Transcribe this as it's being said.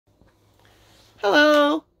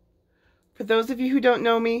those of you who don't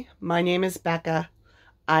know me, my name is Becca.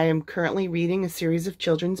 I am currently reading a series of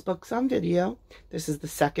children's books on video. This is the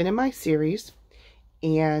second in my series.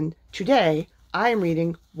 And today, I am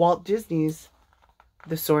reading Walt Disney's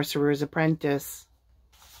The Sorcerer's Apprentice.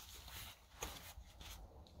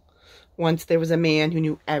 Once there was a man who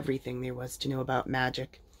knew everything there was to know about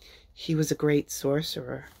magic. He was a great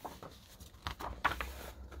sorcerer.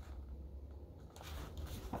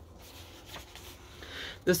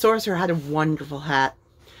 The sorcerer had a wonderful hat.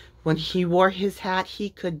 When he wore his hat,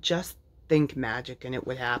 he could just think magic and it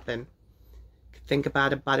would happen. Think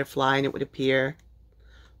about a butterfly and it would appear.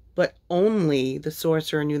 But only the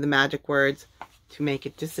sorcerer knew the magic words to make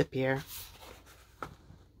it disappear.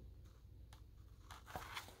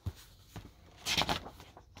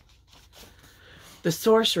 The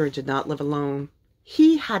sorcerer did not live alone.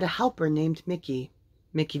 He had a helper named Mickey.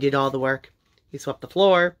 Mickey did all the work. He swept the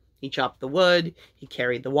floor, he chopped the wood, he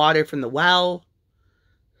carried the water from the well.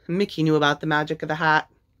 Mickey knew about the magic of the hat.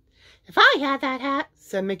 "If I had that hat,"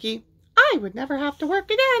 said Mickey, "I would never have to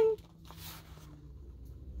work again."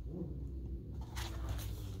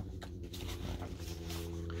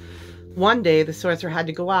 One day the sorcerer had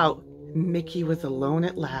to go out. Mickey was alone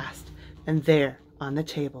at last, and there on the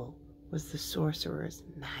table was the sorcerer's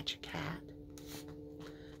magic hat.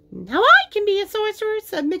 "Now I can be a sorcerer,"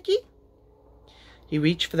 said Mickey. He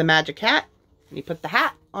reached for the magic hat, and he put the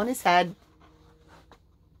hat on his head.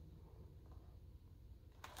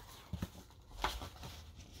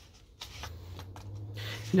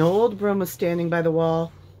 An old broom was standing by the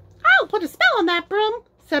wall. "I'll put a spell on that broom,"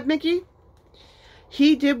 said Mickey.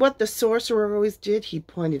 He did what the sorcerer always did. He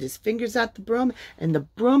pointed his fingers at the broom, and the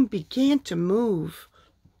broom began to move.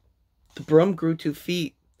 The broom grew 2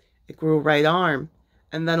 feet. It grew a right arm,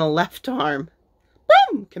 and then a left arm.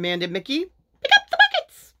 "Broom!" commanded Mickey. "Pick up the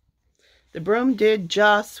buckets!" The broom did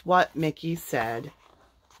just what Mickey said.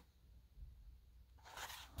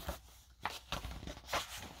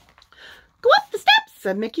 "Go up the steps,"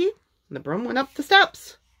 said Mickey. The broom went up the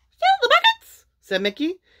steps. "Fill the buckets," said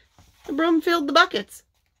Mickey. The broom filled the buckets.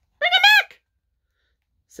 "Bring them back,"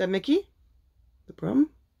 said Mickey. The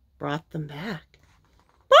broom brought them back.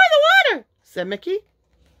 "Pour the water," said Mickey.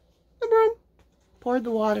 The broom poured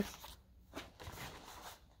the water.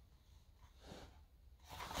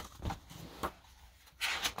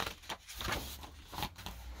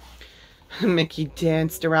 Mickey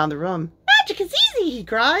danced around the room. "Magic is easy," he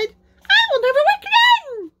cried. "I will never work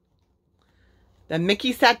again." Then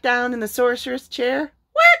Mickey sat down in the sorcerer's chair.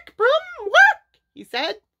 "Work, broom, work," he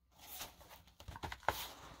said.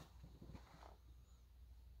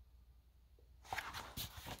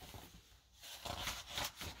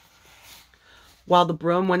 While the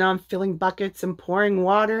broom went on filling buckets and pouring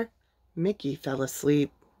water, Mickey fell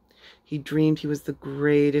asleep. He dreamed he was the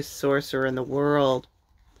greatest sorcerer in the world.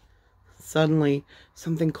 Suddenly,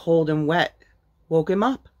 something cold and wet woke him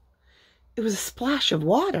up. It was a splash of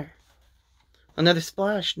water. Another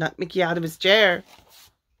splash knocked Mickey out of his chair.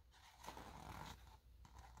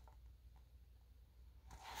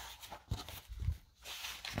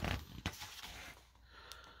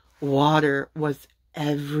 Water was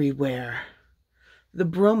everywhere. The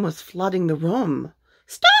broom was flooding the room.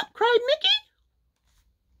 "Stop!" cried Mickey.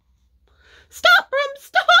 "Stop, broom!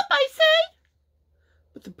 Stop, I say!"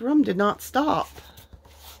 But the broom did not stop.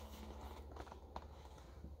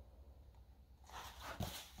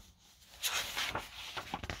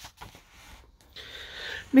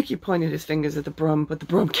 Mickey pointed his fingers at the broom, but the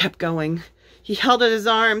broom kept going. He held out his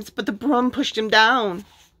arms, but the broom pushed him down.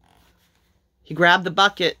 He grabbed the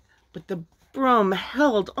bucket, but the broom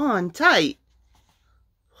held on tight.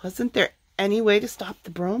 Wasn't there any way to stop the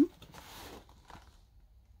broom?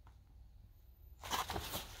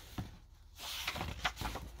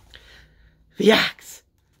 The axe!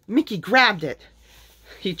 Mickey grabbed it.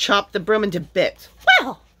 He chopped the broom into bits.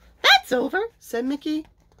 "Well, that's over," said Mickey.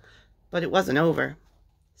 But it wasn't over.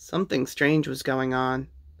 Something strange was going on.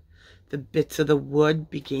 The bits of the wood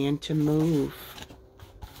began to move.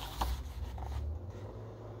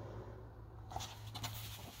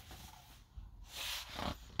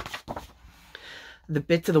 The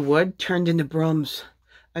bits of the wood turned into brooms,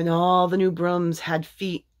 and all the new brooms had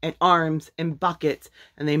feet and arms and buckets,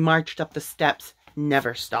 and they marched up the steps,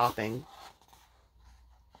 never stopping.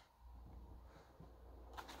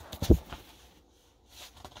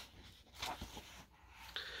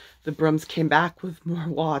 The brooms came back with more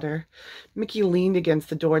water. Mickey leaned against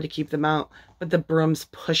the door to keep them out, but the brooms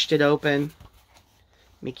pushed it open.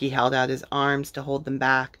 Mickey held out his arms to hold them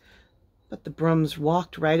back, but the brooms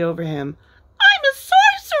walked right over him. "I'm a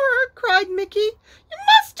sorcerer!" cried Mickey. "You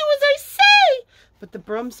must do as I say!" But but the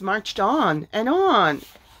brooms marched on and on.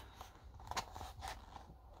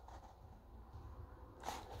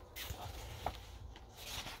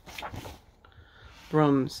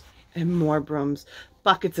 Brooms and more brooms,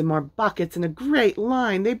 buckets and more buckets in a great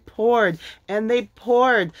line. They poured and they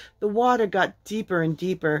poured. The water got deeper and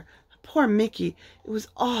deeper. Poor Mickey, it was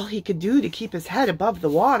all he could do to keep his head above the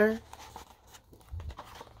water.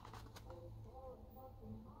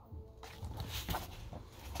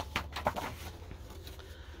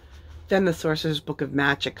 Then the Sorcerer's Book of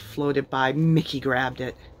Magic floated by. Mickey grabbed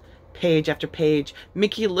it. Page after page,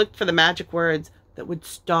 Mickey looked for the magic words that would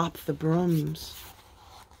stop the brooms.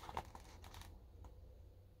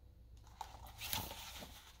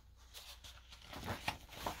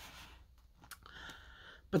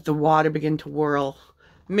 But the water began to whirl.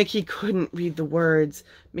 Mickey couldn't read the words.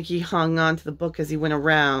 Mickey hung on to the book as he went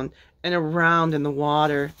around and around in the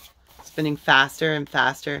water, spinning faster and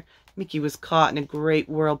faster. Mickey was caught in a great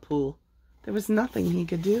whirlpool. There was nothing he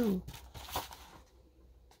could do.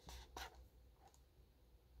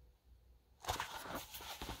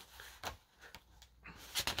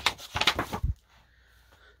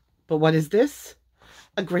 But what is this?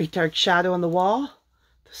 A great dark shadow on the wall?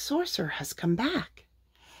 The sorcerer has come back.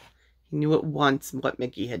 He knew at once what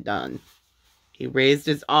Mickey had done. He raised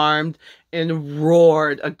his arm and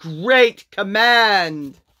roared a great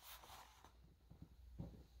command.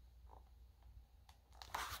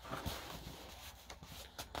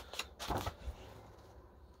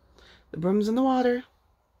 The brooms in the water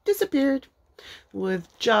disappeared with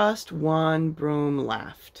just one broom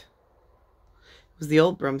left. It was the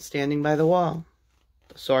old broom standing by the wall.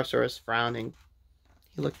 The sorcerer was frowning.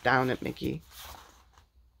 He looked down at Mickey.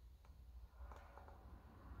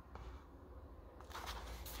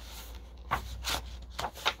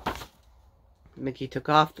 Mickey took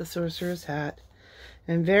off the sorcerer's hat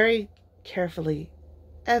and very carefully,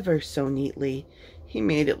 ever so neatly, he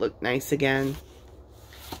made it look nice again.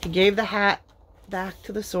 He gave the hat back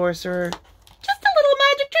to the sorcerer. "Just a little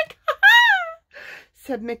magic trick, ha-ha!"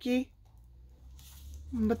 said Mickey.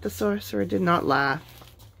 But the sorcerer did not laugh.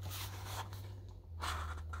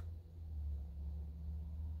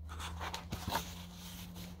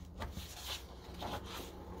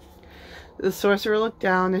 The sorcerer looked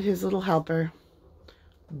down at his little helper.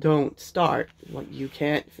 "Don't start what you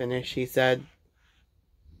can't finish," he said.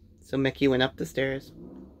 So Mickey went up the stairs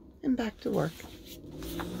and back to work.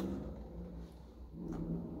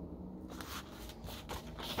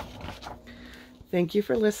 Thank you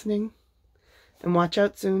for listening, and watch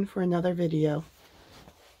out soon for another video.